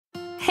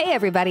Hey,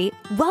 everybody.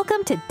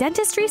 Welcome to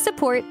Dentistry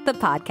Support, the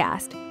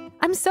podcast.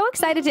 I'm so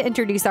excited to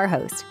introduce our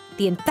host,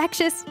 the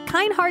infectious,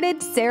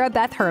 kind-hearted Sarah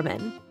Beth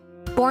Herman.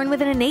 Born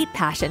with an innate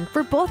passion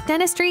for both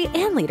dentistry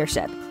and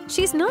leadership,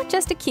 she's not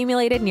just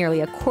accumulated nearly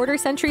a quarter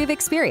century of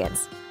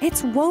experience.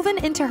 It's woven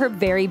into her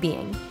very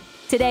being.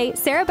 Today,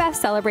 Sarah Beth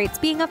celebrates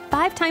being a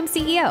 5-time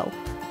CEO,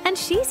 and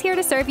she's here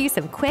to serve you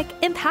some quick,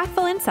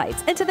 impactful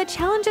insights into the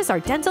challenges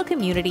our dental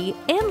community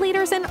and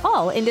leaders in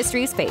all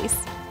industries face.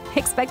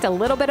 Expect a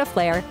little bit of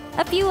flair,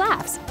 a few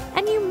laughs,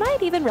 and you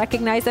might even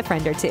recognize a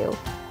friend or two.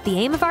 The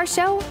aim of our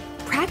show?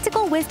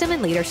 Practical wisdom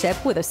and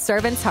leadership with a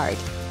servant's heart,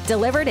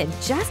 delivered in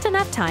just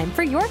enough time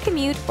for your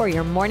commute or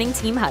your morning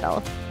team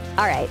huddle.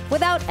 All right,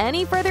 without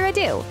any further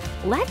ado,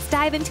 let's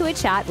dive into a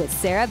chat with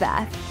Sarah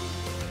Beth.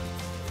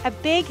 A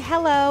big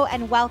hello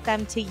and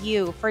welcome to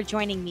you for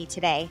joining me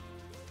today.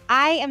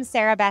 I am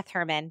Sarah Beth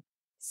Herman,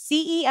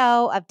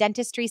 CEO of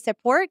Dentistry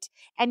Support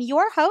and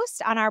your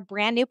host on our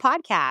brand new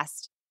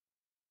podcast.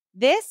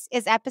 This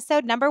is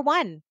episode number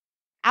 1,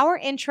 our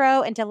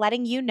intro into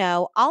letting you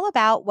know all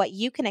about what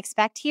you can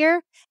expect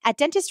here at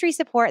Dentistry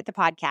Support, the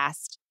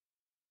podcast.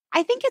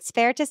 I think it's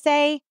fair to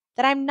say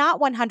that I'm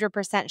not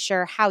 100%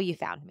 sure how you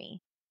found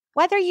me.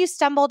 Whether you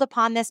stumbled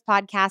upon this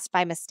podcast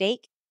by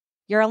mistake,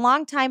 you're a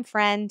longtime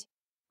friend,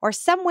 or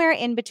somewhere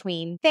in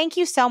between, thank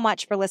you so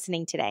much for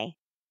listening today.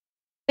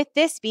 With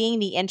this being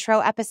the intro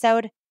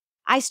episode,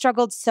 I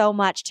struggled so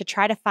much to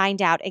try to find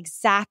out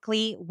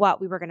exactly what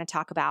we were going to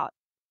talk about.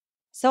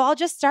 So I'll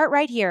just start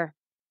right here.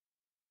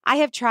 I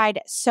have tried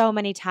so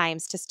many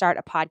times to start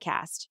a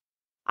podcast.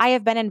 I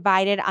have been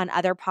invited on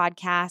other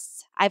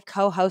podcasts. I've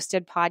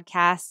co-hosted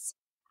podcasts.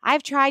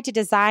 I've tried to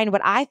design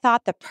what I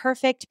thought the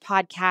perfect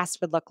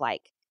podcast would look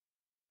like.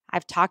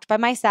 I've talked by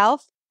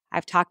myself.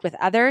 I've talked with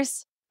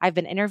others. I've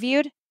been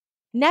interviewed,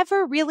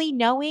 never really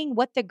knowing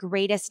what the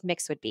greatest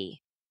mix would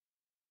be.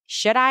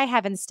 Should I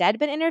have instead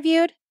been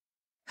interviewed?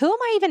 Who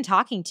am I even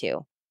talking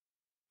to?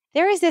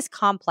 There is this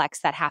complex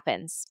that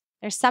happens.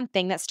 There's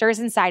something that stirs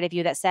inside of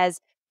you that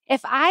says, if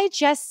I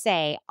just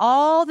say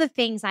all the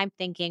things I'm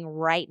thinking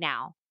right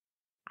now,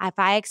 if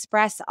I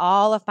express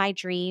all of my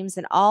dreams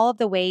and all of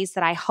the ways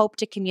that I hope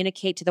to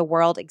communicate to the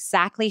world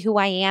exactly who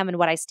I am and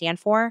what I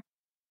stand for,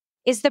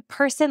 is the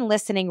person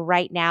listening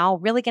right now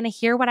really going to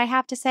hear what I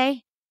have to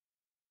say?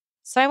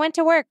 So I went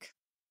to work.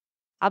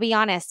 I'll be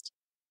honest,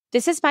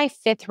 this is my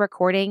 5th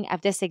recording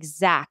of this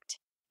exact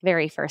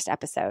very first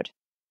episode.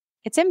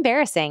 It's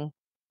embarrassing.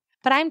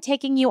 But I'm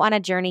taking you on a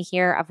journey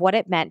here of what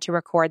it meant to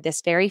record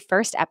this very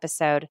first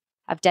episode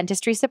of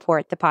Dentistry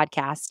Support, the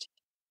podcast.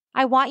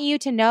 I want you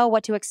to know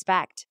what to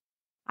expect.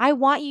 I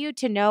want you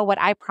to know what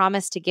I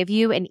promise to give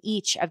you in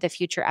each of the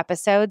future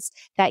episodes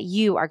that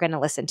you are going to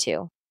listen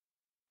to.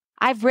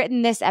 I've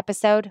written this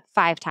episode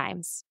 5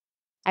 times.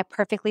 I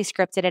perfectly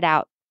scripted it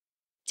out.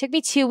 It took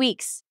me 2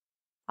 weeks.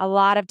 A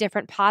lot of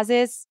different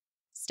pauses,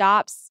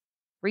 stops,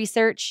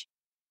 research.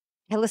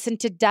 I listened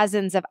to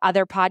dozens of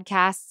other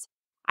podcasts.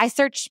 I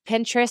searched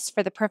Pinterest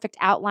for the perfect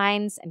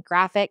outlines and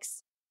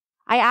graphics.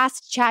 I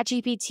asked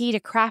ChatGPT to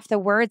craft the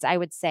words I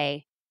would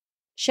say.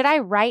 Should I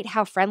write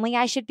how friendly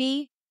I should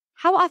be?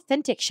 How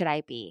authentic should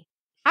I be?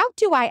 How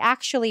do I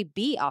actually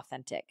be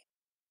authentic?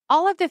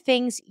 All of the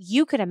things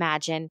you could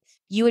imagine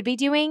you would be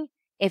doing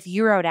if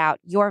you wrote out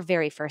your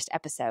very first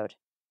episode.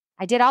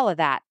 I did all of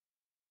that.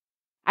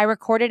 I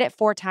recorded it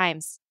 4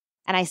 times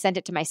and I sent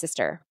it to my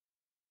sister.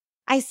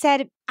 I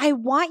said, I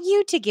want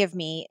you to give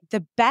me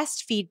the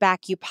best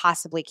feedback you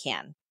possibly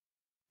can.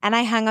 And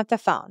I hung up the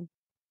phone.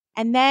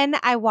 And then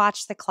I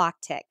watched the clock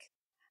tick.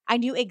 I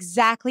knew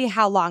exactly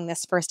how long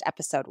this first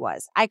episode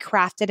was. I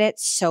crafted it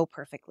so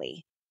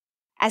perfectly.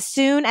 As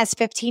soon as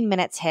 15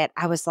 minutes hit,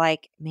 I was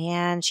like,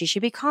 man, she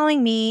should be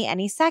calling me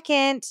any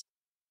second.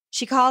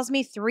 She calls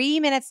me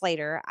 3 minutes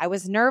later. I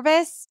was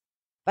nervous,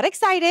 but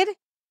excited.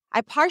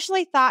 I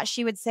partially thought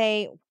she would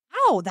say,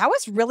 wow, that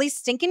was really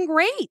stinking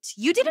great.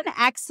 You did an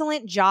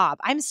excellent job.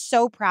 I'm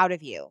so proud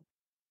of you.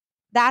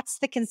 That's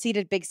the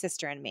conceited big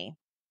sister in me.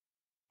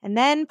 And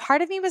then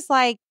part of me was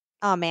like,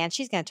 oh man,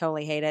 she's going to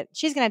totally hate it.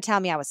 She's going to tell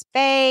me I was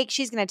fake.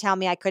 She's going to tell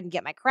me I couldn't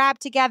get my crap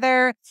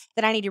together,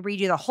 that I need to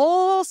redo the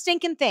whole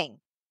stinking thing.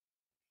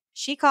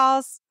 She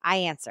calls, I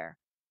answer.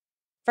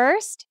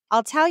 First,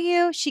 I'll tell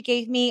you, she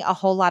gave me a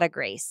whole lot of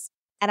grace,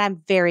 and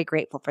I'm very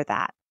grateful for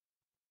that.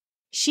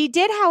 She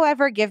did,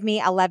 however, give me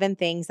 11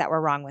 things that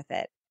were wrong with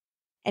it.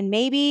 And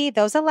maybe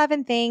those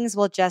 11 things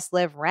will just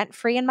live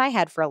rent-free in my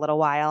head for a little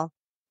while.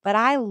 But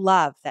I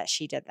love that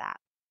she did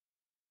that.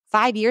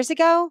 5 years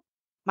ago,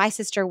 my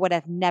sister would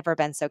have never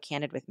been so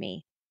candid with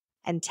me.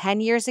 And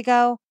 10 years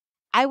ago,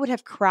 I would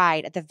have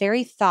cried at the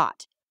very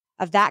thought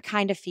of that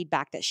kind of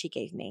feedback that she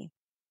gave me.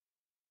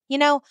 You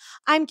know,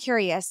 I'm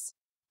curious.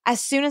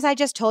 As soon as I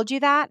just told you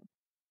that,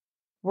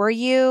 have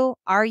you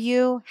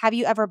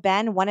ever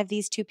been one of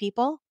these 2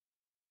 people?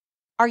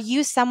 Are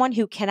you someone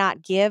who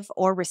cannot give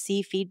or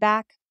receive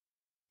feedback?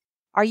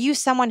 Are you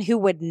someone who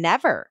would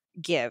never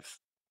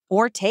give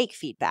or take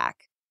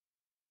feedback?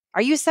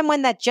 Are you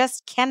someone that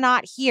just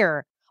cannot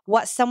hear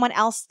what someone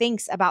else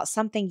thinks about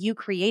something you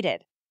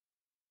created?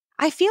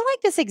 I feel like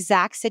this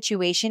exact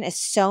situation is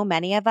so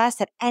many of us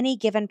at any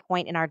given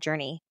point in our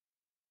journey.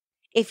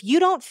 If you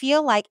don't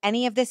feel like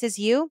any of this is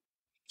you,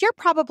 you're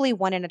probably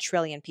one in a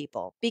trillion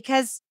people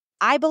because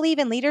I believe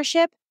in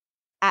leadership.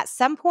 At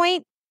some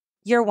point,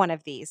 you're one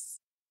of these.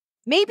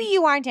 Maybe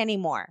you aren't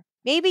anymore.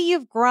 Maybe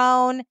you've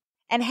grown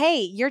and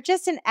hey, you're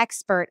just an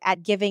expert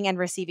at giving and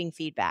receiving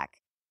feedback.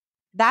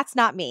 That's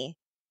not me.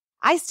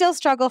 I still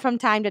struggle from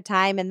time to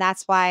time, and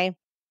that's why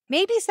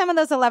maybe some of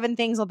those 11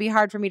 things will be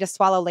hard for me to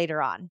swallow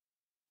later on.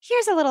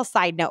 Here's a little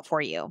side note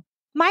for you.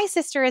 My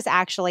sister is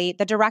actually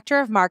the director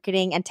of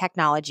marketing and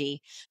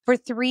technology for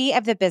 3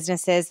 of the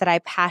businesses that I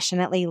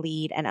passionately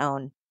lead and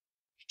own.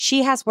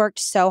 She has worked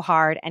so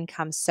hard and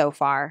come so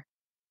far.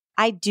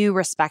 I do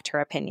respect her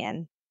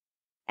opinion.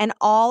 And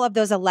all of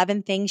those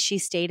 11 things she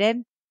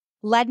stated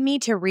led me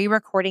to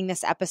re-recording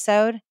this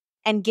episode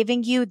and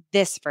giving you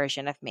this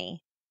version of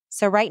me.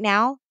 So right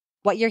now,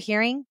 what you're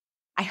hearing,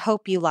 I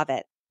hope you love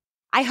it.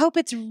 I hope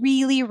it's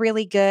really,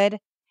 really good.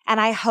 And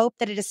I hope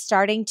that it is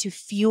starting to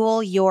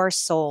fuel your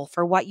soul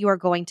for what you are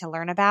going to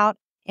learn about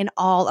in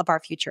all of our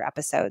future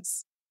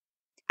episodes.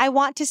 I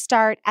want to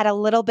start at a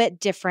little bit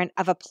different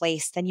of a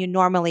place than you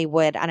normally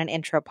would on an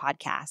intro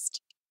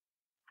podcast.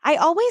 I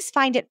always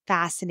find it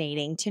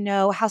fascinating to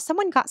know how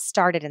someone got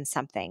started in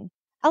something,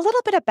 a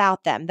little bit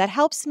about them that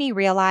helps me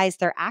realize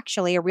they're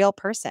actually a real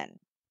person.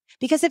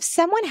 Because if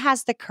someone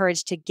has the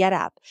courage to get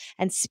up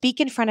and speak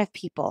in front of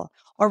people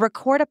or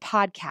record a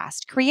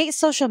podcast, create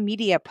social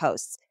media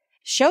posts,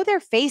 show their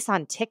face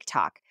on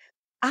TikTok,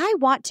 I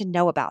want to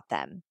know about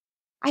them.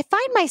 I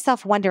find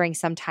myself wondering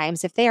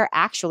sometimes if they are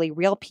actually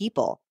real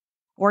people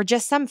or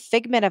just some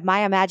figment of my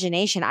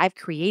imagination I've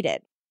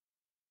created.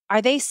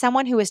 Are they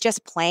someone who is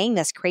just playing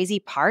this crazy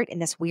part in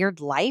this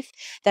weird life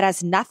that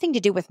has nothing to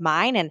do with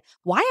mine? And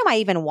why am I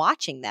even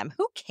watching them?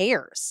 Who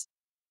cares?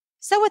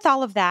 So with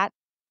all of that,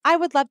 I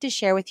would love to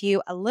share with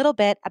you a little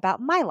bit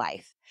about my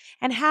life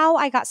and how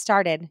I got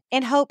started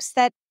in hopes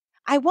that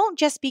I won't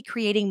just be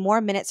creating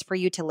more minutes for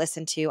you to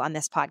listen to on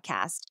this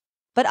podcast,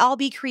 but I'll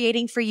be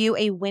creating for you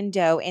a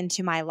window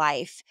into my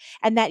life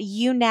and that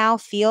you now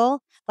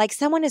feel like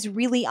someone is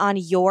really on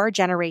your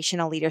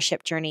generational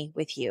leadership journey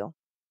with you.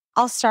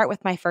 I'll start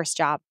with my first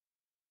job.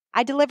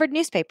 I delivered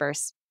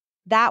newspapers.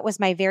 That was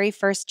my very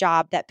first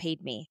job that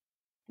paid me.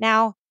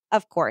 Now,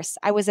 of course,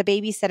 I was a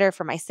babysitter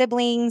for my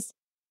siblings.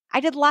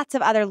 I did lots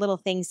of other little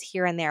things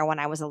here and there when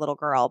I was a little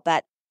girl,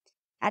 but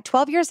at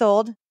 12 years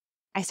old,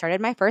 I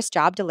started my first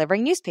job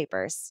delivering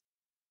newspapers.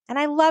 And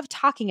I love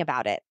talking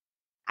about it.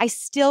 I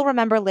still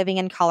remember living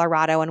in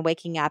Colorado and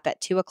waking up at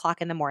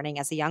 2:00 in the morning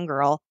as a young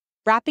girl,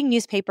 wrapping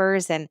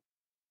newspapers and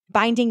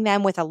binding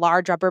them with a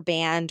large rubber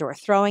band or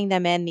throwing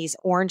them in these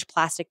orange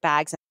plastic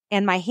bags,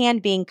 and my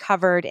hand being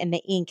covered in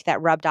the ink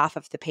that rubbed off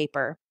of the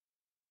paper.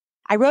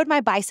 I rode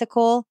my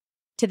bicycle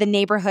to the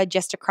neighborhood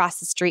just across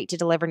the street to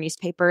deliver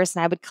newspapers,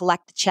 and I would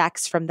collect the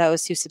checks from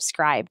those who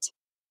subscribed.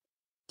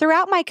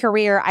 Throughout my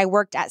career, I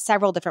worked at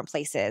several different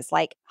places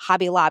like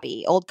Hobby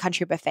Lobby, Old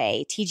Country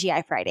Buffet,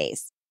 TGI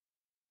Fridays.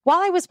 While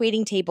I was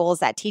waiting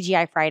tables at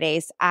TGI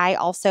Fridays, I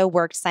also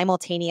worked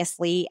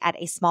simultaneously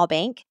at a small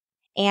bank,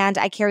 and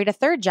I carried a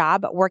third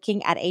job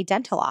working at a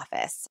dental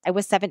office. I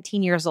was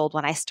 17 years old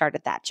when I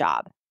started that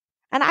job.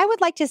 And I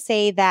would like to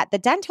say that the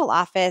dental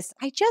office,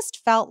 I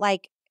just felt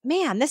like,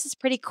 man, this is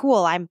pretty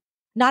cool. I'm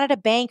not at a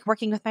bank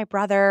working with my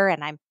brother,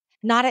 and I'm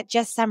not at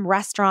just some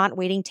restaurant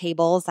waiting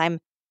tables.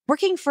 I'm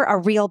working for a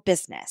real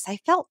business. I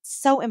felt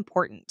so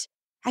important.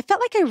 I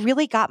felt like I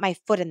really got my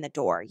foot in the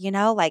door,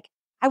 like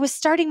I was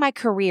starting my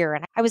career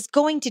and I was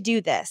going to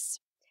do this.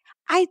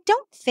 I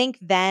don't think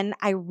then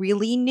I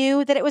really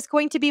knew that it was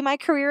going to be my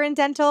career in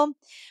dental,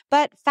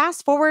 but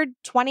fast forward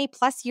 20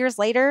 plus years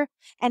later,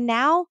 and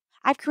now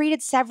I've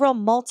created several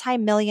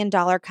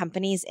multi-million-dollar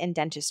companies in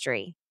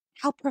dentistry.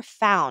 How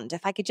profound.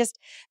 If I could just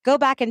go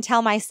back and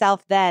tell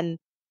myself then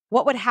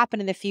what would happen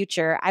in the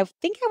future, I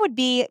think I would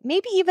be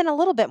maybe even a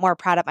little bit more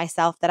proud of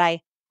myself that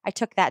I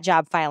took that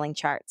job filing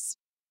charts.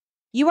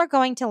 You are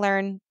going to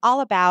learn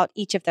all about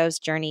each of those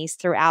journeys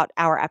throughout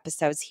our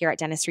episodes here at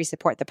Dentistry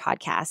Support the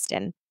podcast.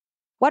 And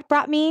what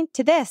brought me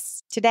to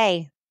this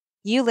today,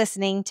 you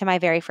listening to my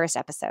very first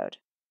episode.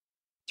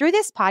 Through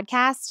this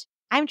podcast,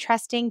 I'm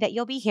trusting that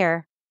you'll be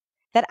here,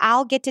 that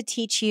I'll get to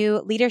teach you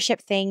leadership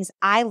things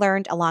I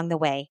learned along the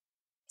way,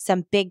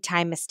 some big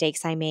time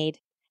mistakes I made,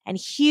 and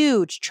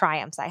huge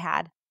triumphs I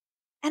had.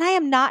 And I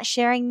am not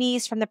sharing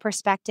these from the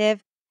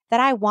perspective that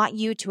I want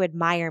you to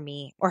admire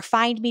me or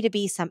find me to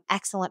be some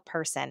excellent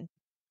person,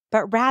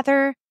 but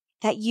rather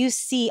that you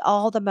see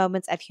all the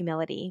moments of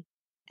humility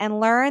and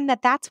learn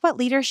that that's what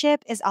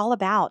leadership is all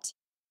about.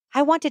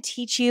 I want to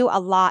teach you a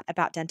lot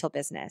about dental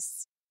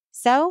business.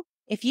 So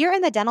if you're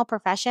in the dental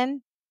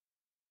profession,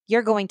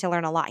 you're going to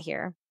learn a lot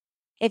here.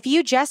 If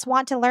you just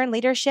want to learn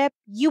leadership,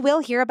 you will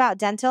hear about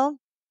dental,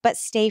 but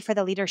stay for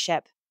the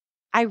leadership.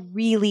 I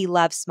really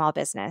love small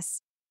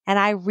business, and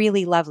I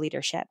really love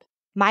leadership.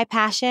 My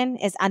passion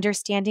is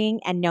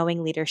understanding and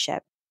knowing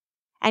leadership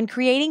and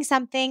creating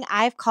something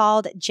I've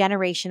called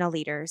generational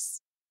leaders.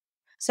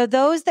 So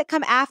those that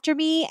come after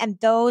me and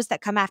those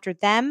that come after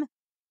them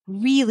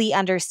really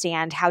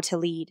understand how to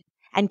lead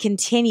and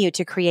continue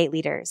to create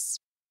leaders.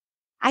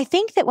 I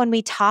think that when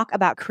we talk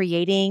about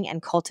creating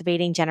and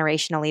cultivating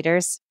generational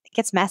leaders, it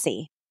gets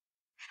messy.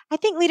 I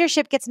think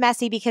leadership gets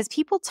messy because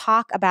people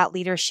talk about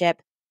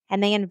leadership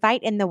and they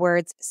invite in the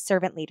words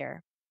servant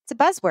leader. It's a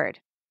buzzword.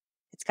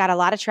 It's got a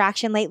lot of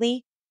traction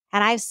lately,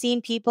 and I've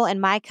seen people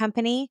in my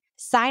company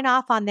sign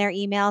off on their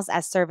emails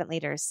as servant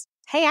leaders.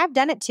 Hey, I've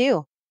done it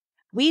too.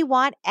 We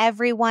want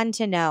everyone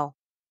to know.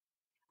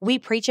 We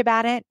preach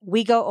about it.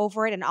 We go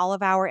over it in all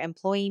of our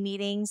employee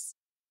meetings.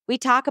 We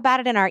talk about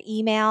it in our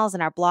emails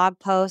and our blog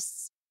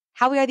posts,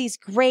 how we are these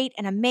great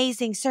and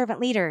amazing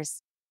servant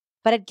leaders.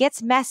 But it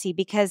gets messy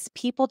because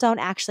people don't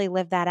actually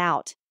live that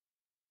out.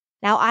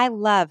 Now, I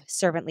love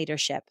servant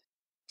leadership.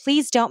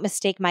 Please don't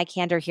mistake my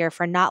candor here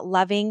for not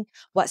loving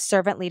what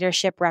servant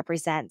leadership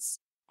represents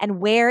and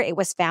where it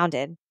was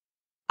founded.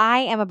 I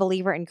am a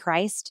believer in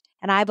Christ,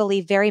 and I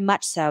believe very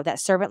much so that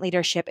servant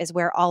leadership is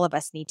where all of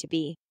us need to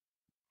be.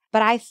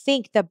 But I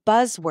think the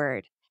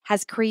buzzword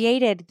has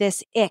created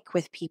this ick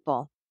with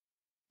people.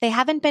 They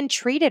haven't been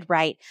treated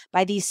right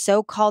by these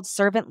so-called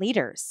servant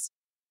leaders.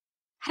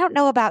 I don't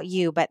know about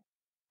you, but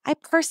I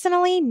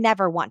personally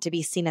never want to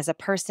be seen as a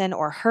person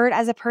or heard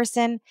as a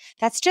person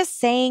that's just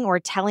saying or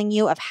telling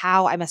you of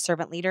how I'm a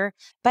servant leader,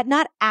 but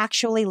not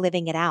actually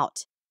living it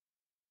out.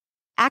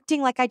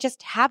 Acting like I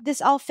just have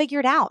this all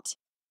figured out.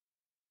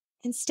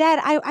 Instead,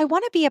 I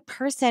want to be a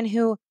person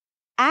who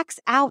acts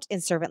out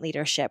in servant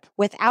leadership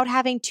without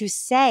having to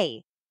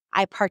say,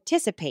 I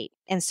participate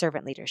in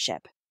servant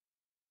leadership.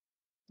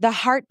 The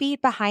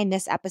heartbeat behind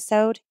this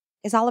episode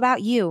is all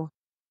about you.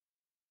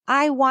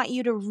 I want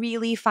you to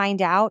really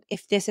find out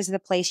if this is the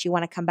place you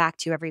want to come back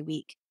to every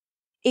week.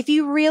 If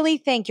you really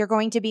think you're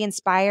going to be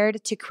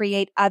inspired to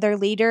create other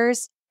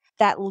leaders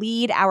that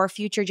lead our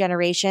future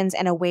generations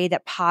in a way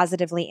that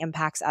positively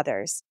impacts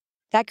others,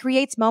 that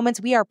creates moments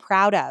we are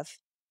proud of,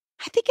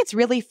 I think it's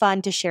really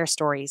fun to share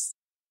stories.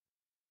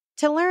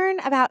 To learn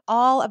about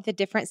all of the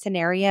different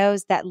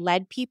scenarios that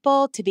led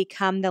people to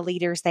become the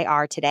leaders they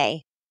are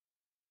today.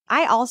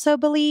 I also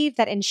believe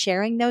that in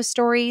sharing those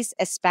stories,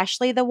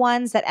 especially the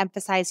ones that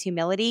emphasize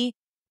humility,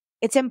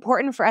 it's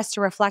important for us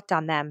to reflect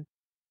on them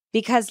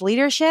because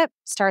leadership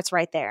starts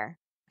right there.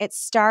 It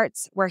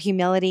starts where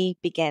humility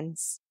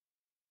begins.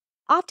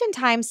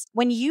 Oftentimes,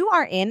 when you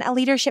are in a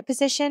leadership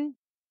position,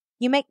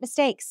 you make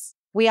mistakes.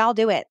 We all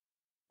do it.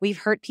 We've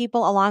hurt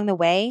people along the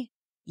way.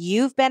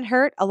 You've been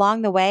hurt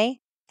along the way.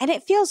 And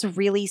it feels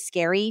really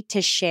scary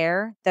to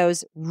share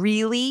those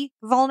really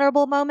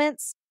vulnerable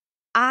moments.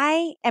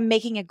 I am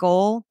making a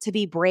goal to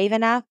be brave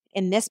enough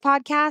in this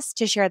podcast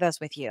to share those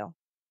with you.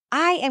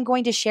 I am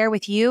going to share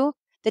with you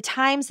the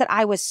times that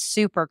I was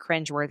super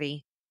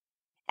cringeworthy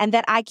and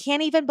that I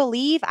can't even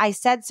believe I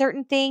said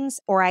certain things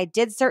or I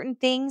did certain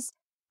things.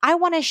 I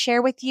want to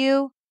share with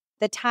you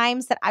the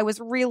times that I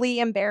was really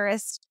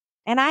embarrassed,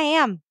 and I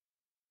am.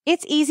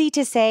 It's easy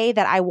to say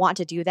that I want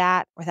to do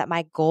that or that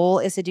my goal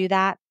is to do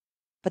that.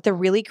 But the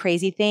really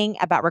crazy thing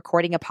about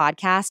recording a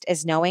podcast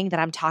is knowing that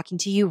I'm talking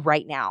to you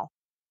right now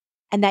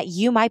and that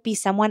you might be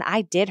someone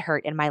I did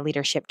hurt in my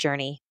leadership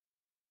journey.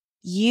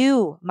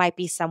 You might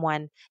be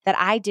someone that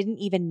I didn't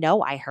even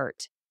know I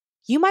hurt.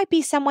 You might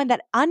be someone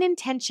that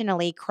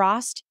unintentionally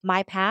crossed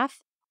my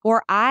path,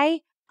 or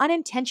I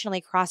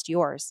unintentionally crossed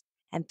yours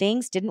and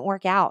things didn't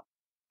work out.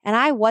 And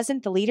I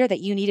wasn't the leader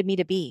that you needed me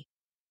to be.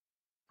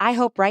 I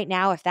hope right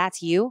now, if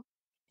that's you,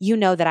 you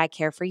know that I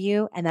care for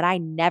you and that I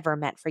never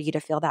meant for you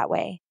to feel that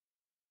way.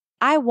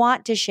 I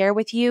want to share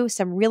with you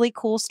some really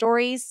cool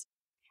stories.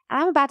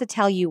 I'm about to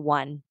tell you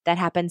one that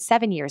happened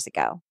 7 years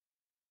ago.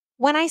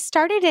 When I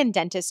started in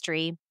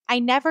dentistry, I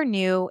never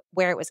knew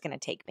where it was going to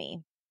take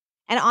me.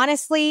 And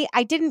honestly,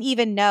 I didn't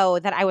even know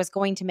that I was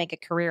going to make a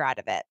career out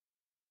of it.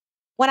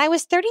 When I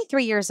was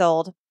 33 years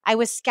old, I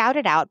was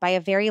scouted out by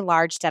a very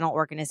large dental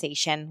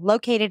organization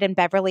located in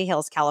Beverly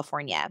Hills,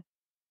 California.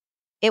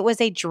 It was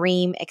a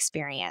dream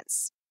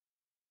experience.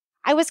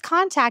 I was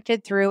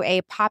contacted through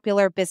a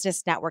popular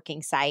business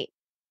networking site,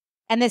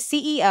 and the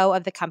CEO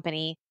of the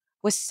company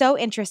was so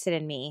interested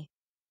in me.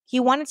 He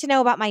wanted to know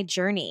about my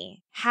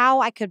journey,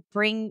 how I could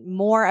bring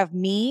more of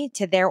me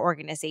to their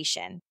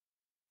organization.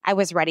 I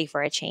was ready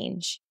for a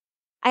change.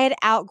 I had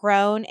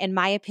outgrown, in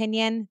my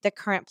opinion, the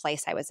current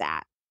place I was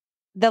at.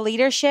 The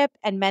leadership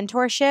and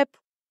mentorship,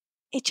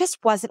 it just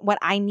wasn't what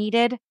I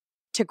needed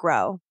to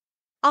grow.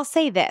 I'll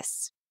say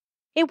this.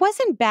 It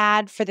wasn't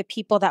bad for the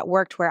people that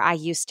worked where I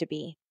used to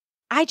be.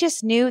 I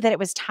just knew that it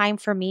was time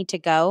for me to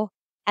go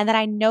and that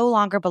I no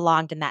longer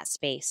belonged in that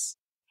space.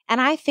 And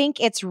I think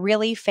it's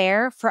really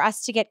fair for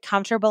us to get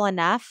comfortable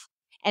enough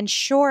and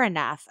sure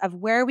enough of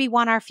where we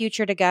want our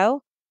future to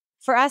go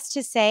for us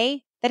to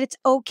say that it's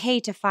okay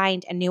to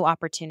find a new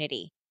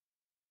opportunity.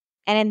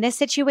 And in this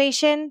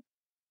situation,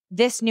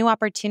 this new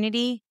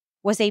opportunity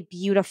was a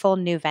beautiful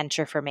new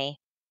venture for me.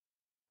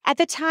 At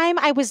the time,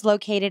 I was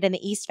located in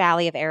the East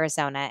Valley of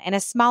Arizona in a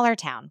smaller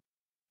town.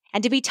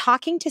 And to be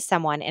talking to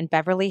someone in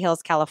Beverly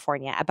Hills,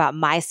 California about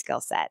my skill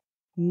set,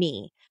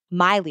 me,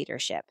 my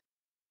leadership.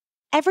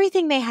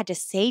 Everything they had to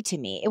say to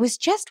me, it was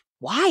just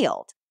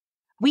wild.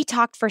 We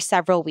talked for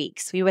several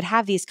weeks. We would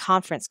have these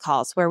conference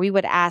calls where we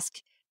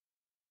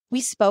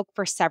spoke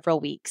for several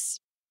weeks.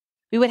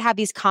 We would have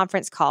these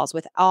conference calls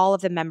with all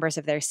of the members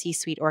of their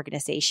C-suite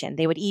organization.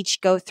 They would each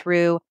go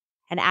through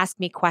and ask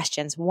me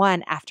questions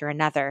one after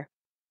another.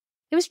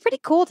 It was pretty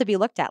cool to be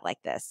looked at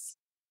like this.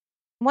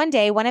 One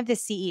day, one of the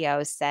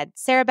CEOs said,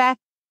 "Sarah Beth,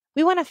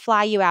 we want to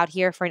fly you out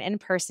here for an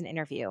in-person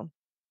interview.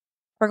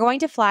 We're going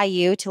to fly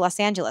you to Los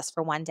Angeles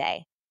for one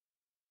day."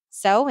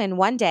 So in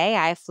one day,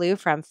 I flew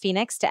from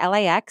Phoenix to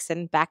LAX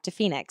and back to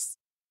Phoenix.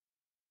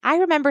 I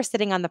remember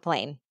sitting on the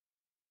plane.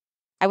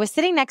 I was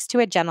sitting next to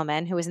a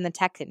gentleman who was in the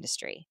tech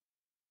industry.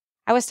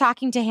 I was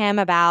talking to him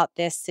about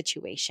this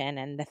situation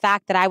and the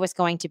fact that I was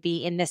going to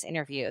be in this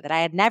interview, that I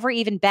had never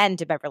even been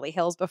to Beverly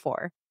Hills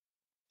before.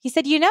 He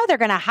said, "You know they're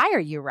going to hire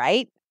you,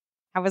 right?"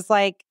 I was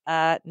like,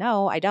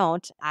 no, I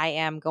don't. I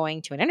am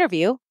going to an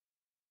interview."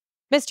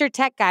 Mr.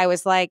 Tech Guy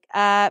was like,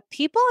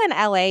 people in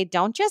LA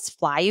don't just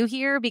fly you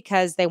here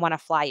because they want to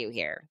fly you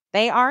here.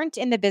 They aren't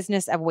in the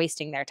business of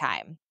wasting their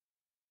time."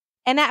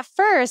 And at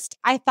first,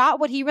 I thought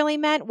what he really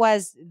meant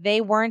was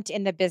they weren't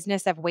in the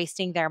business of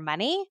wasting their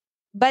money.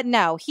 But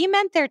no, he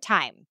meant their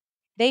time.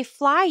 They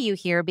fly you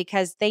here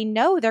because they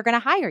know they're going to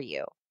hire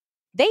you.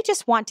 They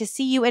just want to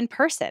see you in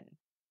person.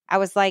 I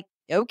was like,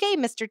 "Okay,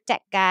 Mr.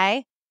 Tech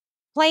Guy."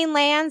 Plane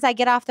lands, I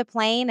get off the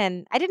plane,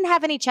 and I didn't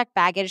have any checked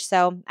baggage,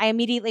 so I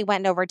immediately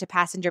went over to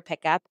passenger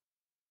pickup.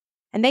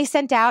 And they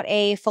sent out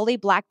a fully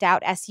blacked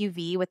out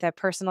SUV with a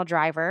personal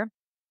driver.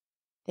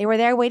 They were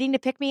there waiting to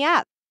pick me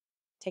up,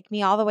 take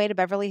me all the way to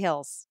Beverly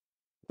Hills.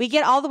 We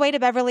get all the way to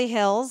Beverly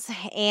Hills,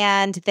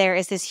 and there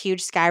is this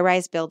huge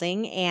skyrise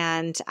building,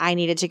 and I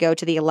needed to go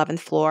to the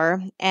 11th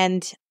floor.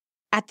 And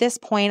at this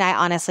point, I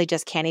honestly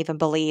just can't even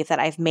believe that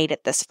I've made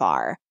it this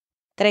far.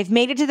 That I've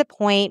made it to the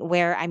point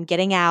where I'm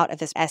getting out of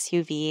this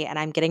SUV and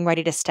I'm getting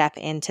ready to step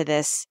into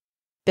this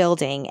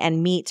building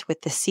and meet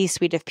with the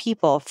C-suite of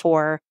people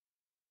for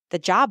the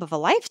job of a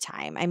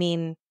lifetime. I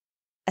mean,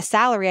 a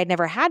salary I'd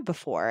never had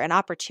before, an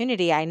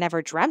opportunity I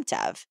never dreamt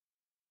of.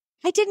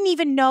 I didn't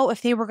even know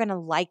if they were going to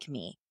like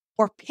me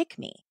or pick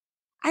me.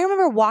 I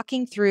remember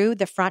walking through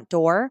the front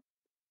door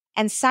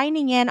and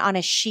signing in on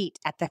a sheet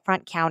at the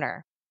front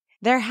counter.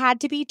 There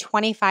had to be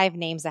 25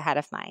 names ahead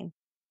of mine.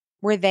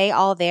 Were they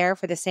all there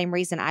for the same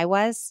reason I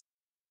was?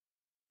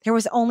 There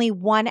was only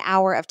 1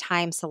 hour of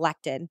time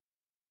selected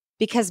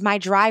because my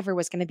driver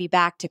was going to be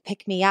back to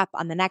pick me up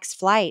on the next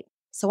flight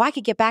so I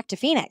could get back to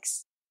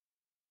Phoenix.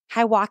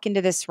 I walk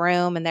into this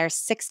room and there's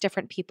 6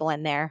 different people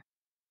in there.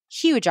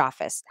 Huge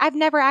office. I've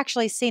never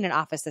actually seen an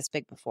office this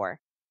big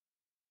before.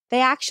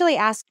 They actually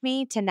asked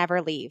me to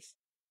never leave.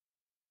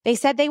 They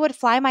said they would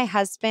fly my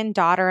husband,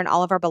 daughter, and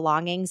all of our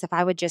belongings if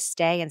I would just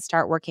stay and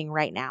start working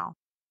right now.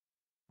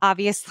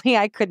 Obviously,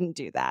 I couldn't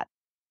do that.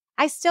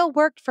 I still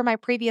worked for my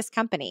previous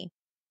company.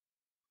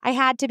 I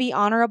had to be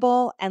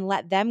honorable and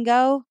let them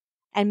go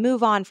and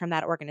move on from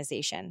that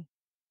organization.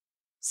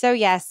 So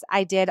yes,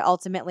 I did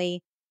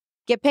ultimately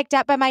get picked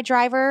up by my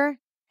driver,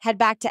 head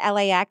back to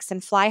LAX,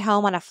 and fly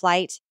home on a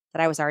flight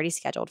that I was already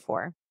scheduled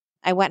for.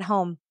 I went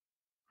home.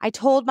 I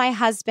told my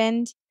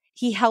husband.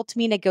 He helped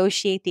me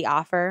negotiate the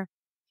offer.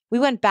 We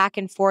went back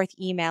and forth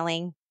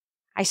emailing.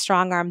 I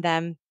strong-armed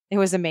them. It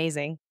was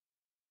amazing.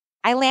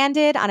 I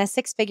landed on a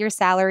 6-figure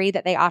salary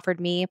that they offered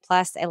me,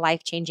 plus a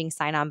life-changing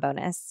sign-on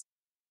bonus.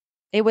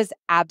 It was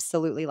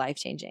absolutely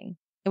life-changing.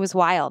 It was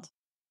wild.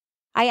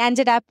 I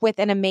ended up with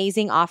an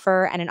amazing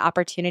offer and an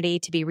opportunity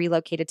to be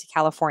relocated to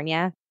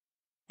California,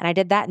 and I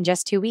did that in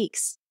just 2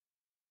 weeks.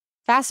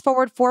 Fast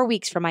forward 4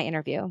 weeks from my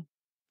interview.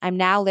 I'm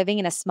now living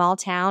in a small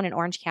town in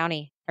Orange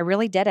County. I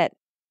really did it.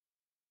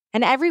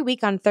 And every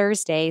week on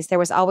Thursdays, there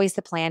was always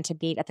the plan to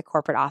meet at the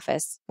corporate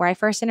office where I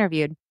first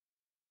interviewed.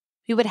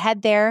 We would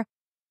head there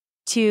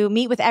to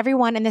meet with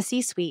everyone in the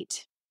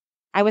C-suite.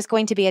 I was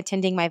going to be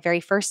attending my very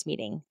first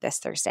meeting this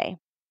Thursday.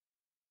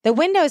 The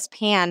windows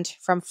panned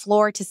from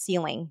floor to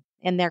ceiling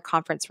in their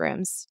conference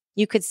rooms.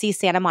 You could see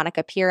Santa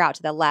Monica Pier out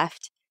to the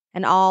left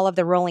and all of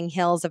the rolling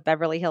hills of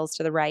Beverly Hills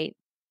to the right.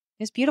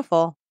 It was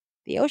beautiful.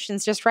 The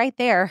ocean's just right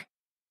there.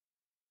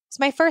 It's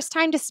my first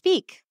time to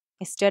speak.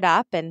 I stood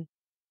up, and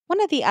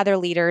one of the other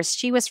leaders,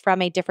 she was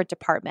from a different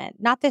department,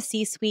 not the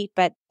C-suite,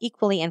 but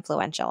equally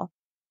influential.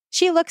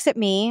 She looks at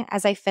me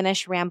as I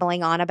finish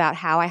rambling on about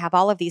how I have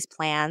all of these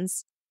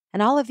plans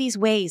and all of these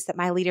ways that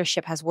my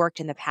leadership has worked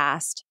in the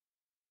past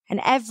and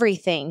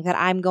everything that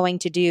I'm going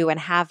to do and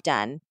have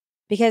done,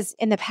 because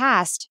in the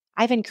past,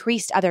 I've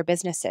increased other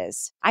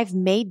businesses. I've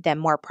made them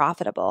more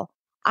profitable.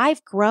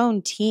 I've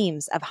grown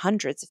teams of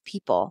hundreds of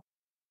people.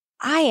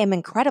 I am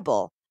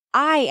incredible.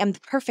 I am the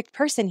perfect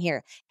person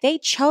here. They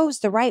chose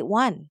the right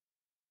one.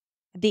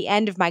 At the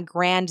end of my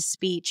grand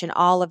speech and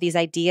all of these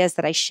ideas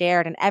that I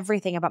shared and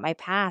everything about my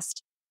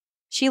past,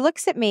 she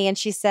looks at me and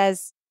she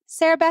says,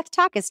 "Sarah Beth,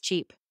 talk is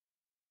cheap."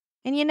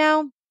 And you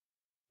know,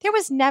 there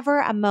was never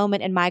a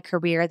moment in my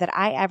career that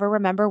I ever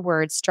remember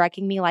words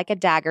striking me like a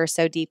dagger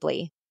so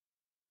deeply.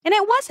 And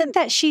it wasn't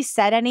that she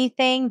said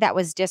anything that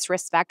was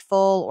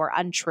disrespectful or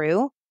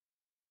untrue.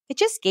 It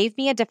just gave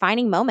me a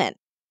defining moment,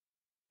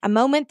 a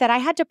moment that I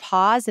had to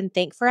pause and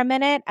think for a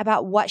minute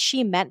about what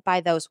she meant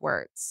by those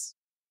words.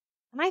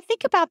 And I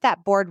think about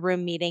that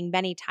boardroom meeting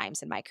many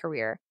times in my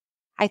career.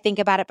 I think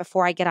about it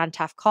before I get on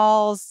tough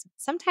calls.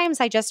 Sometimes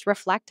I just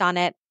reflect on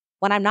it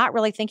when I'm not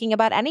really thinking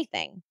about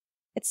anything.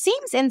 It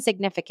seems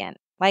insignificant.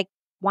 Like,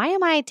 why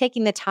am I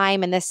taking the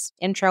time in this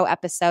intro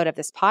episode of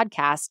this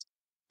podcast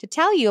to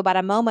tell you about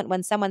a moment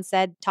when someone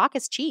said, talk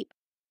is cheap?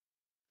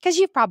 Because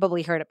you've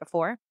probably heard it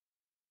before.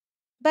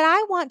 But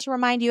I want to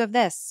remind you of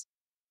this.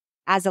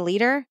 As a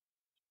leader,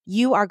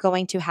 you are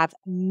going to have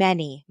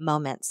many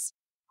moments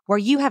where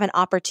you have an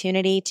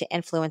opportunity to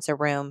influence a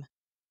room.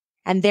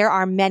 And there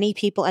are many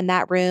people in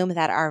that room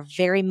that are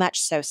very much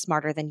so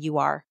smarter than you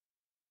are.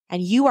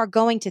 And you are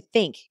going to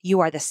think you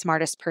are the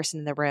smartest person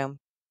in the room.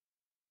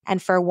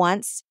 And for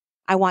once,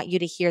 I want you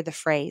to hear the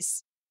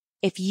phrase,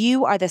 if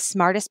you are the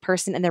smartest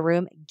person in the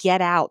room,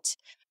 get out.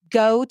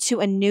 Go to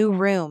a new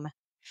room.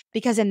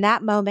 Because in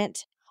that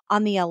moment,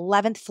 on the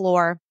 11th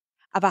floor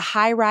of a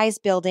high-rise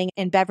building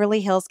in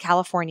Beverly Hills,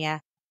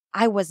 California,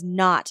 I was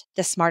not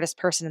the smartest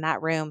person in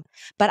that room,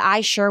 but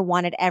I sure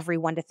wanted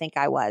everyone to think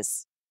I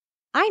was.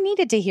 I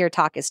needed to hear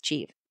talk is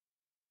cheap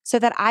so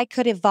that I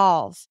could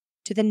evolve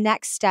to the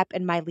next step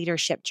in my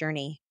leadership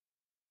journey.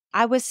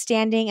 I was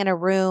standing in a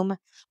room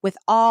with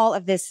all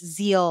of this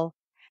zeal,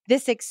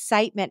 this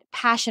excitement,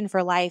 passion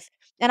for life,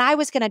 and I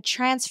was going to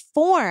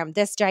transform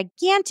this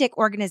gigantic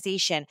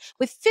organization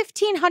with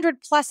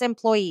 1,500 plus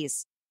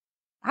employees.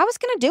 I was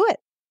going to do it,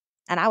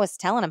 and I was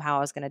telling them how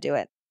I was going to do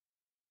it.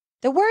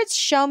 The words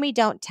show me,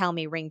 don't tell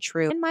me ring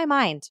true in my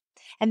mind,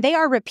 and they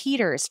are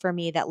repeaters for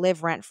me that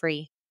live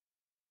rent-free.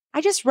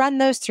 I just run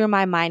those through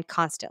my mind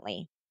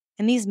constantly.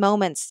 In these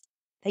moments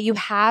that you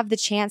have the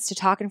chance to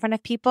talk in front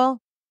of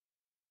people,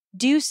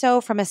 do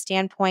so from a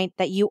standpoint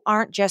that you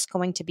aren't just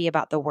going to be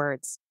about the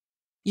words.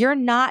 You're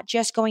not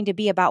just going to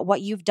be about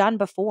what you've done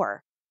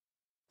before.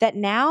 That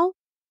now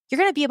you're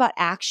going to be about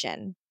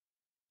action.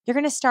 You're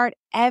going to start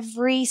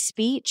every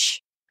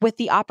speech with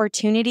the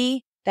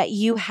opportunity that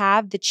you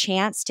have the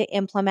chance to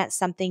implement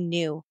something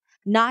new,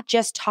 not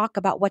just talk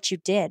about what you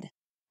did.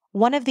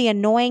 One of the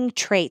annoying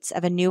traits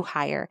of a new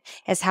hire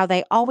is how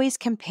they always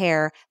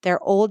compare their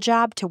old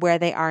job to where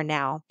they are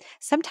now.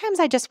 Sometimes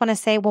I just want to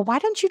say, well, why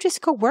don't you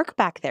just go work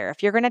back there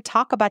if you're going to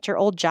talk about your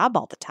old job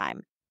all the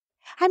time?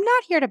 I'm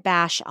not here to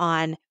bash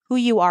on who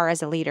you are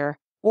as a leader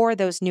or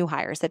those new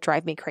hires that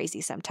drive me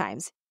crazy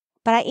sometimes,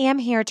 but I am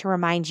here to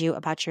remind you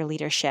about your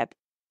leadership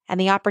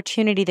and the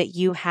opportunity that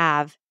you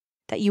have,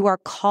 that you are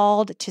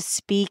called to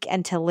speak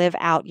and to live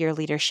out your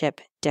leadership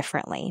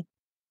differently.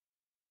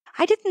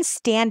 I didn't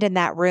stand in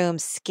that room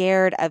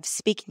scared of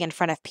speaking in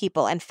front of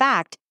people. In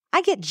fact,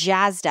 I get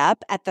jazzed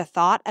up at the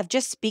thought of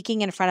just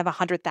speaking in front of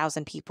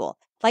 100,000 people.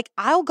 Like,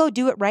 I'll go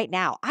do it right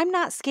now. I'm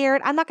not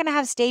scared. I'm not going to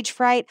have stage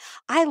fright.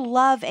 I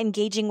love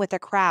engaging with a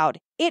crowd.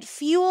 It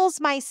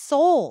fuels my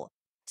soul.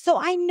 So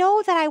I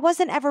know that I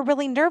wasn't ever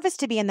really nervous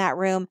to be in that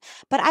room,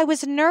 but I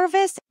was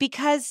nervous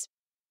because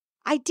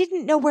I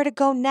didn't know where to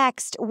go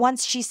next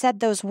once she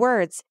said those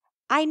words.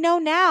 I know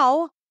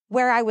now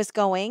where I was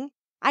going.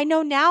 I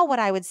know now what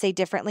I would say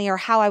differently or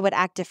how I would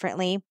act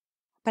differently,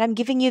 but I'm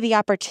giving you the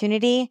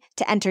opportunity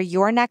to enter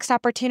your next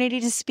opportunity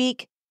to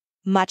speak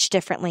much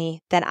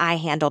differently than I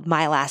handled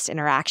my last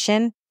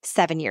interaction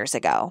 7 years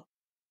ago.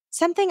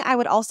 Something I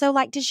would also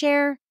like to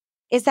share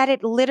is that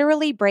it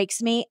literally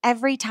breaks me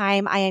every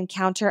time I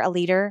encounter a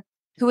leader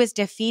who is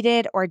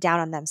defeated or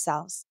down on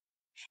themselves.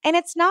 And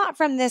it's not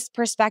from this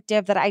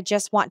perspective that I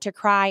just want to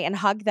cry and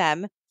hug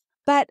them,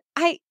 but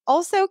I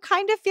also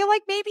kind of feel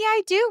like maybe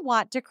I do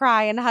want to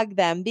cry and hug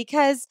them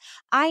because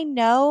I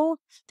know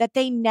that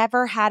they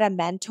never had a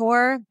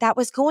mentor that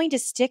was going to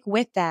stick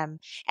with them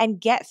and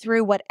get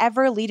through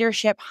whatever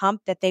leadership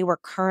hump that they were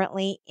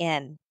currently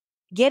in,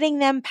 getting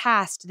them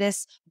past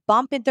this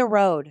bump in the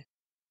road.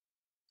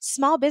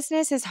 Small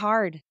business is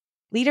hard.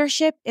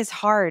 Leadership is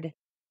hard.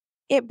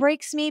 It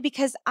breaks me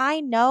because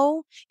I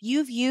know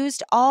you've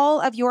used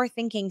all of your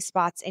thinking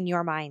spots in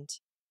your mind.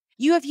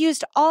 You have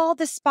used all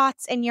the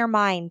spots in your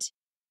mind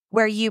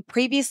where you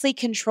previously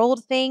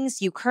controlled things,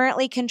 you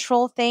currently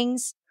control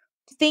things,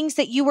 things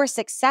that you were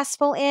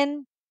successful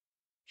in.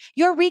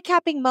 You're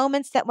recapping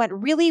moments that went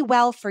really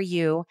well for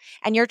you,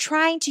 and you're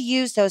trying to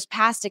use those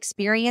past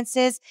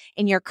experiences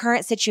in your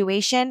current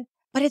situation,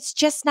 but it's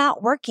just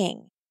not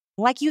working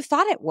like you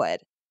thought it would.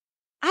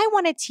 I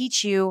want to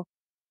teach you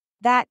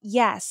that,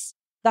 yes,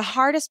 the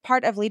hardest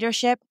part of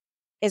leadership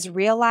is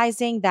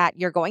realizing that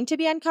you're going to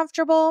be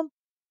uncomfortable,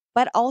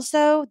 but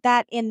also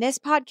that in this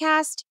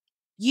podcast,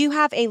 you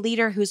have a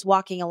leader who's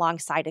walking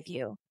alongside of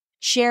you,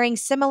 sharing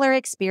similar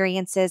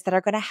experiences that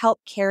are going to help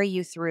carry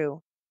you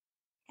through.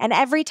 And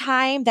every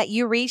time that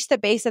you reach the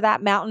base of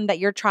that mountain that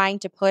you're trying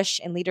to push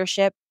in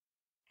leadership,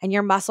 and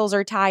your muscles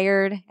are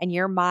tired and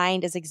your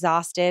mind is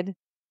exhausted,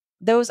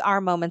 those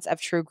are moments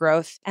of true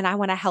growth. And I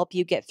want to help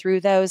you get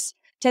through those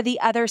to the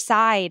other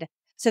side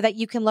so that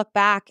you can look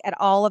back at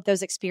all of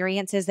those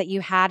experiences that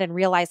you had and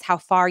realize how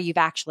far you've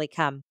actually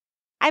come.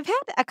 I've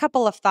had a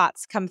couple of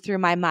thoughts come through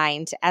my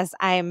mind as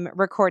I'm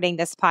recording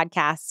this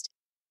podcast.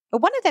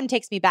 But one of them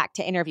takes me back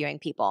to interviewing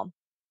people.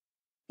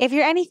 If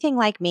you're anything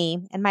like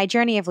me in my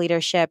journey of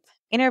leadership,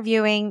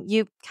 interviewing,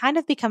 you kind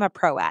of become a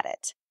pro at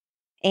it.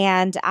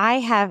 And I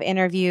have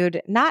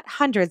interviewed not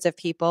hundreds of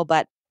people,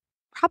 but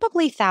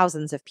probably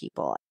thousands of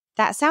people.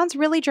 That sounds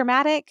really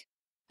dramatic,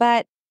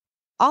 but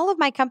all of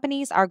my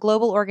companies are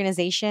global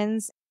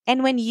organizations.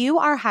 And when you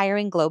are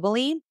hiring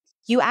globally,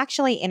 you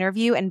actually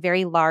interview in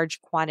very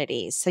large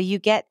quantities. So you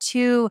get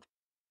to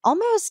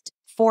almost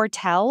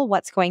foretell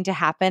what's going to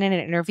happen in an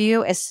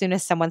interview as soon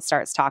as someone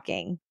starts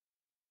talking.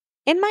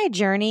 In my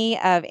journey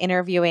of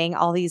interviewing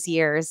all these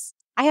years,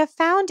 I have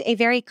found a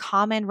very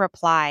common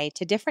reply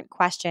to different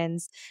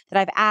questions that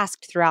I've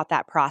asked throughout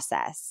that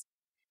process.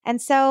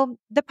 And so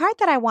the part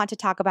that I want to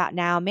talk about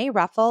now may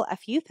ruffle a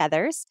few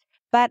feathers,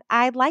 but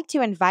I'd like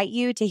to invite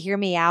you to hear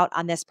me out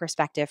on this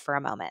perspective for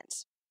a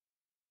moment.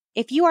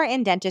 If you are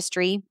in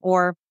dentistry,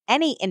 or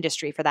any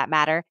industry for that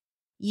matter,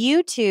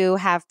 you too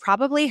have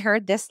probably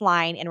heard this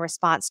line in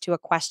response to a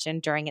question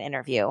during an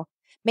interview.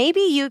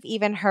 Maybe you've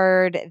even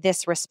heard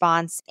this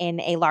response in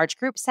a large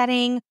group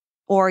setting,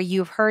 or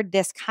you've heard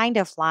this kind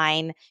of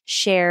line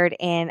shared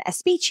in a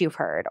speech you've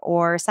heard,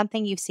 or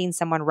something you've seen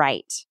someone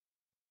write.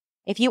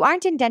 If you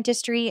aren't in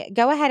dentistry,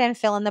 go ahead and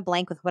fill in the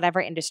blank with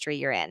whatever industry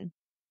you're in.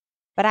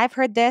 But I've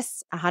heard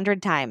this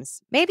 100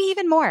 times, maybe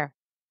even more.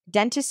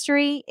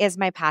 Dentistry is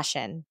my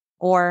passion,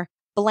 or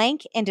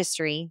blank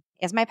industry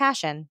is my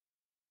passion.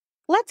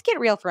 Let's get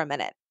real for a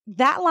minute.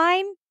 That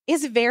line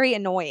is very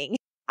annoying.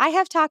 I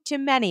have talked to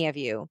many of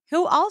you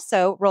who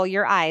also roll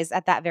your eyes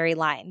at that very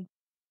line.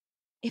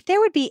 If there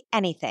would be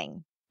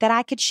anything that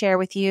I could share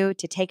with you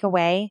to take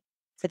away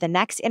for the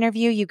next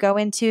interview you go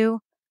into,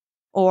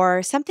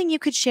 or something you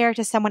could share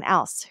to someone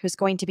else who's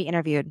going to be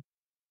interviewed,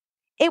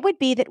 it would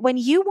be that when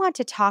you want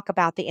to talk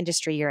about the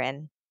industry you're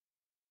in,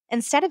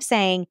 instead of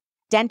saying,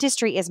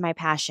 dentistry is my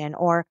passion,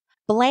 or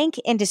blank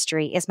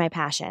industry is my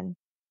passion,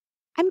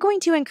 I'm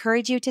going to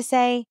encourage you to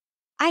say,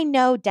 I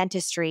know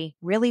dentistry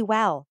really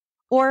well,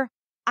 or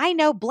I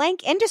know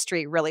blank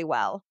industry really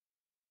well.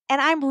 And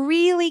I'm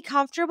really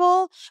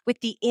comfortable with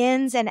the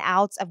ins and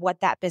outs of what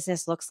that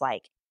business looks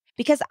like.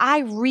 Because I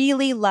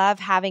really love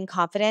having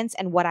confidence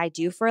in what I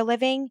do for a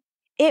living.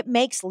 It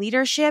makes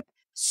leadership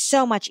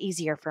so much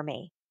easier for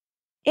me.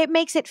 It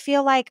makes it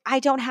feel like I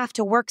don't have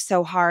to work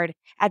so hard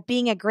at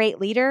being a great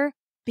leader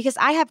because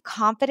I have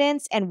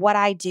confidence in what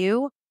I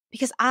do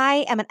because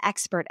I am an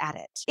expert at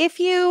it. If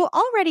you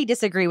already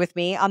disagree with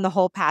me on the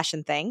whole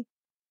passion thing,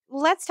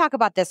 let's talk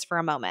about this for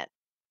a moment.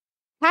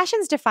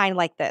 Passion's defined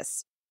like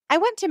this. I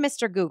went to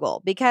Mr.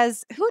 Google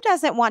because who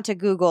doesn't want to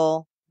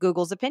Google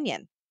Google's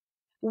opinion?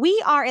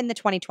 We are in the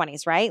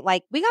 2020s, right?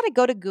 Like we got to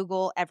go to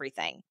Google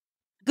everything.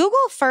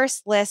 Google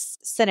first lists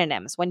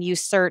synonyms when you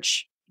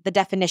search the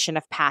definition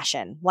of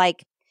passion,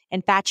 like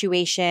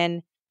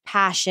infatuation,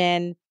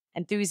 passion,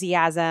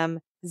 enthusiasm,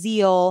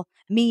 zeal,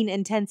 mean,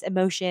 intense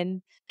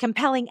emotion,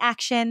 compelling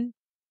action.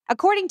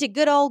 According to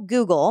good old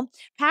Google,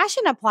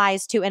 passion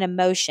applies to an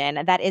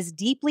emotion that is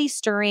deeply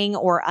stirring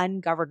or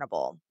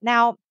ungovernable.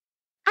 Now,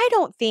 I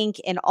don't think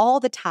in all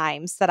the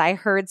times that I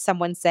heard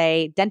someone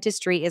say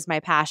dentistry is my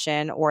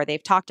passion, or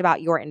they've talked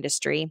about your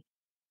industry,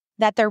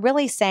 that they're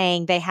really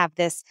saying they have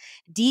this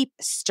deep,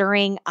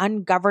 stirring,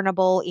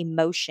 ungovernable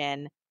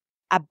emotion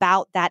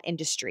about that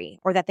industry,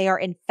 or that they are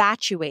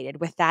infatuated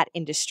with that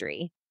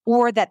industry,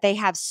 or that they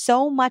have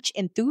so much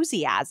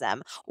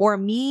enthusiasm or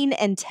mean,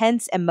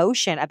 intense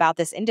emotion about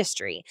this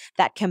industry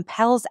that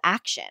compels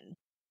action.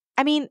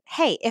 I mean,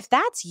 hey, if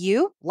that's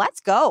you, let's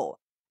go.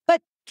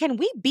 But can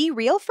we be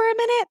real for a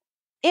minute?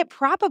 It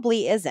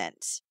probably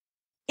isn't.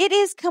 It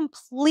is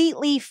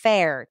completely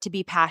fair to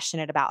be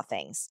passionate about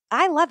things.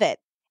 I love it.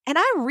 And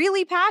I'm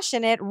really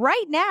passionate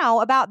right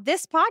now about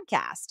this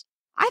podcast.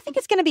 I think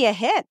it's going to be a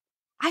hit.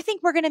 I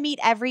think we're going to meet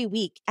every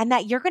week and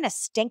that you're going to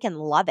stink and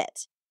love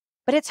it.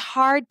 But it's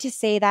hard to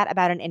say that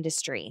about an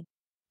industry.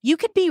 You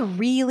could be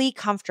really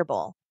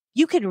comfortable.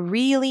 You could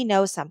really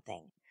know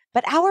something.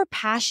 But our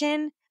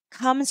passion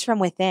comes from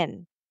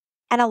within.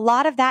 And a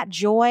lot of that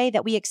joy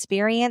that we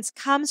experience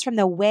comes from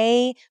the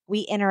way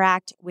we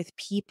interact with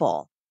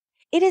people.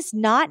 It is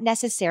not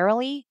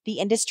necessarily the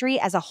industry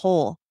as a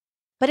whole,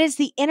 but it's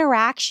the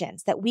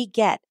interactions that we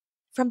get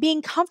from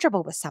being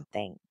comfortable with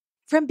something,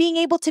 from being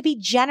able to be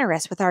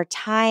generous with our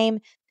time,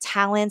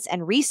 talents,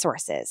 and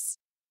resources.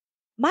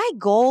 My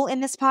goal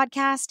in this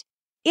podcast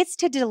is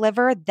to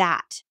deliver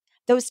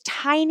those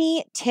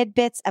tiny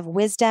tidbits of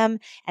wisdom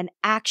and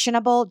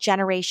actionable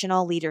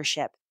generational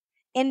leadership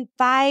in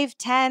 5,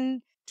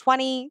 10,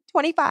 20,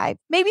 25,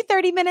 maybe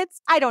 30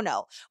 minutes. I don't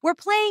know. We're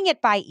playing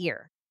it by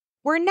ear.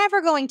 We're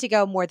never going to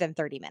go more than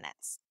 30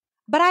 minutes.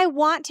 But I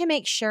want to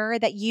make sure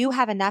that you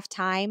have enough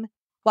time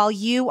while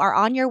you are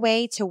on your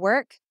way to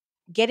work,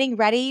 getting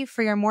ready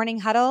for your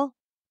morning huddle,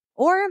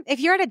 or if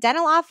you're at a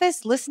dental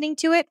office listening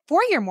to it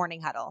for your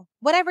morning huddle,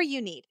 whatever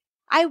you need.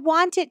 I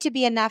want it to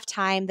be enough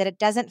time that it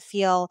doesn't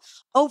feel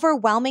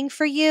overwhelming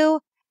for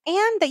you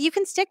and that you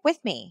can stick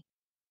with me.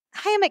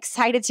 I am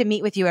excited to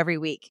meet with you every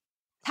week.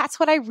 That's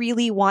what I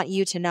really want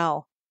you to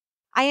know.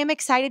 I am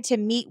excited to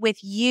meet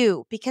with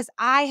you because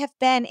I have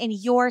been in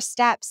your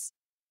steps.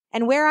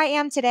 And where I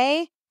am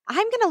today,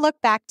 I'm going to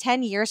look back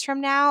 10 years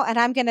from now and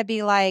I'm going to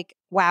be like,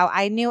 wow,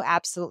 I knew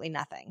absolutely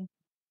nothing.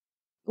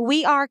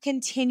 We are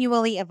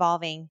continually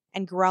evolving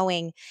and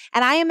growing,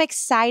 and I am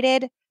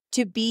excited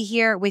to be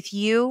here with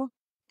you,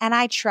 and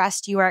I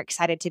trust you are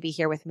excited to be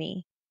here with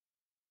me.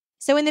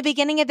 So in the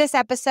beginning of this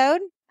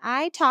episode,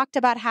 I talked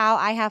about how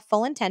I have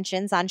full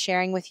intentions on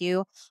sharing with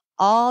you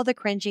all the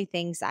cringy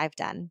things I've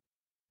done.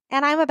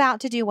 And I'm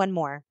about to do one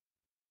more.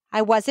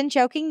 I wasn't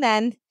joking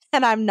then,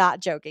 and I'm not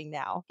joking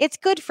now. It's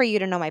good for you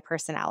to know my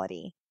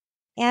personality.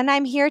 And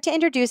I'm here to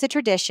introduce a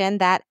tradition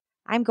that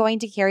I'm going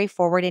to carry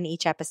forward in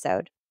each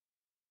episode.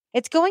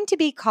 It's going to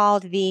be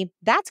called the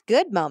That's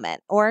Good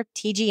moment, or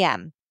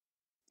TGM.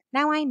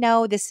 Now I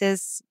know this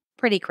is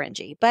pretty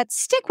cringy, but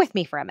stick with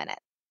me for a minute.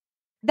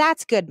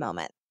 That's Good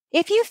moment.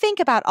 If you think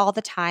about all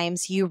the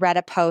times you read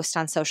a post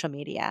on social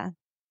media,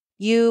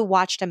 you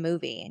watched a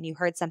movie and you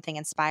heard something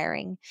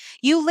inspiring.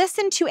 You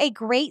listened to a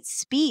great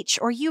speech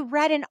or you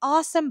read an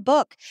awesome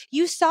book.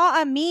 You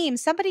saw a meme,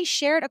 somebody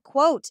shared a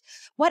quote,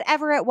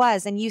 whatever it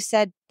was, and you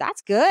said,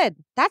 that's good.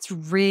 That's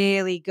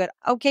really good.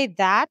 Okay,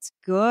 that's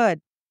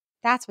good.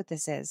 That's what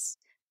this is.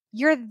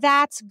 Your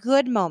That's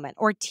Good moment,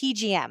 or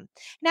TGM.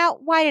 Now,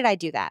 why did I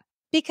do that?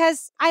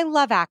 Because I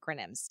love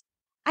acronyms.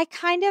 I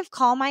kind of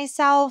call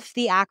myself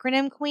the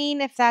acronym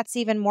queen, if that's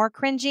even more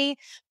cringy.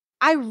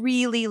 I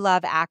really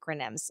love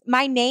acronyms.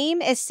 My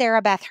name is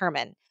Sarah Beth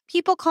Herman.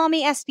 People call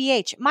me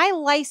SBH. My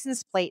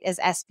license plate is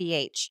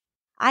SBH.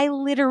 I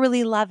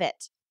literally love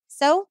it.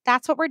 So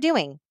that's what we're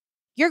doing.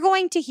 You're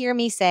going to hear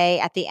me say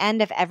at the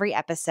end of every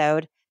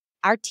episode,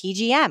 our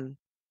TGM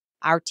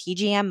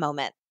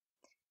moment.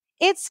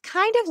 It's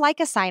kind of like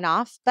a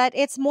sign-off, but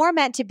it's more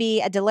meant to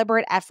be a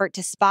deliberate effort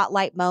to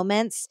spotlight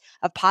moments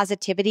of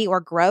positivity or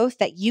growth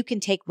that you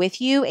can take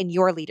with you in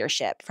your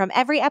leadership from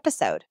every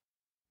episode.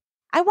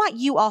 I want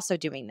you also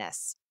doing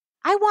this.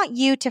 I want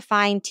you to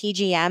find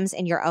TGMs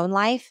in your own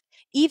life,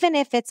 even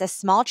if it's a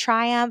small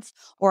triumph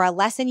or a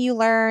lesson you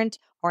learned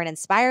or an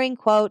inspiring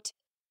quote.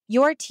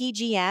 Your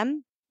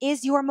TGM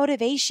is your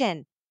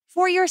motivation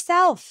for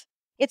yourself.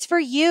 It's for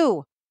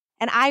you.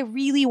 And I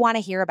really want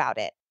to hear about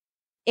it.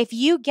 If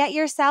you get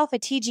yourself a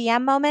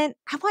TGM moment,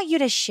 I want you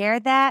to share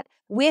that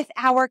with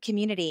our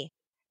community.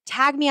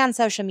 Tag me on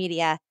social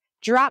media,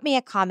 drop me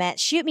a comment,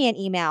 shoot me an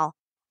email.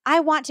 I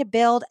want to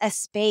build a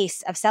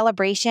space of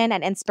celebration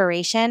and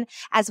inspiration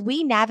as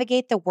we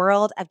navigate the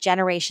world of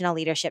generational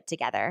leadership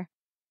together.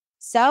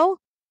 So,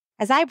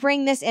 as I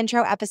bring this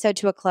intro episode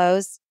to a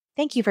close,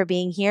 thank you for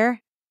being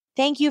here.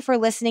 Thank you for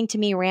listening to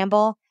me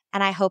ramble,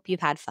 and I hope you've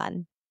had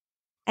fun.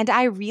 And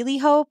I really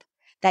hope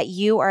that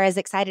you are as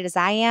excited as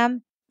I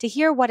am to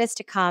hear what is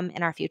to come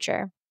in our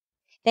future.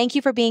 Thank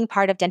you for being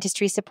part of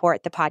Dentistry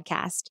Support, the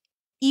podcast,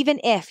 even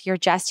if you're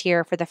just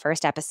here for the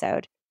first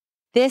episode.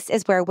 This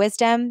is where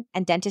wisdom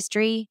and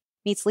dentistry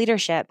meets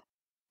leadership,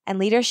 and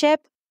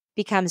leadership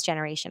becomes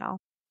generational.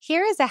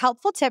 Here is a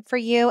helpful tip for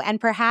you and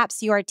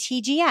perhaps your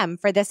TGM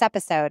for this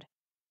episode.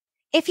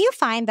 If you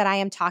find that I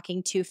am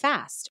talking too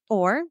fast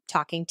or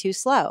talking too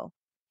slow,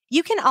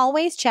 you can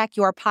always check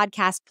your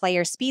podcast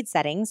player speed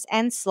settings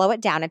and slow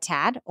it down a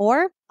tad,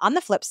 or on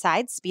the flip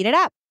side, speed it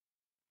up.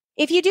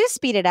 If you do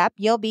speed it up,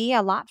 you'll be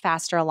a lot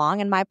faster along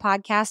and my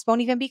podcast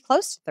won't even be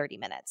close to 30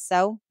 minutes.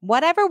 So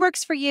whatever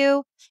works for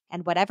you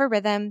and whatever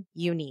rhythm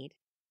you need.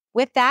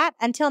 With that,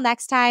 until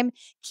next time,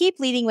 keep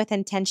leading with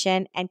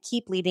intention and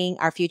keep leading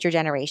our future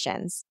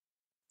generations.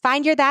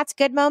 Find your That's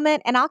Good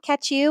moment and I'll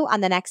catch you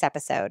on the next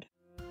episode.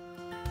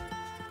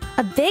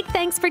 A big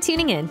thanks for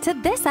tuning in to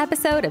this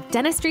episode of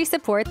Dentistry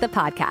Support, the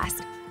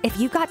podcast. If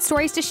you've got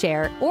stories to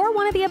share or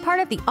want to be a part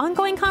of the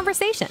ongoing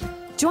conversation,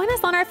 join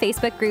us on our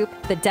Facebook group,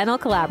 The Dental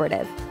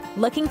Collaborative.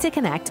 Looking to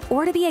connect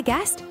or to be a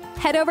guest?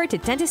 Head over to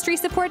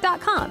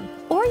dentistrysupport.com,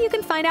 or you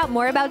can find out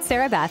more about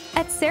Sarah Beth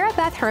at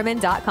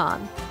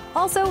sarahbethherman.com.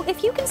 Also,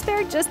 if you can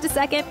spare just a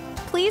second,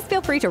 please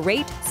feel free to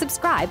rate,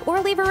 subscribe,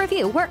 or leave a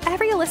review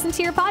wherever you listen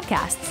to your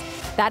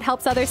podcasts. That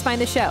helps others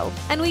find the show,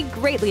 and we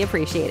greatly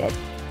appreciate it.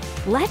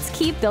 Let's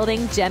keep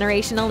building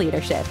generational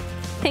leadership.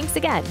 Thanks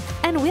again,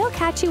 and we'll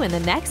catch you in the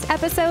next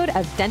episode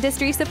of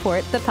Dentistry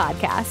Support, the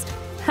podcast.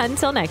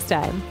 Until next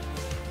time.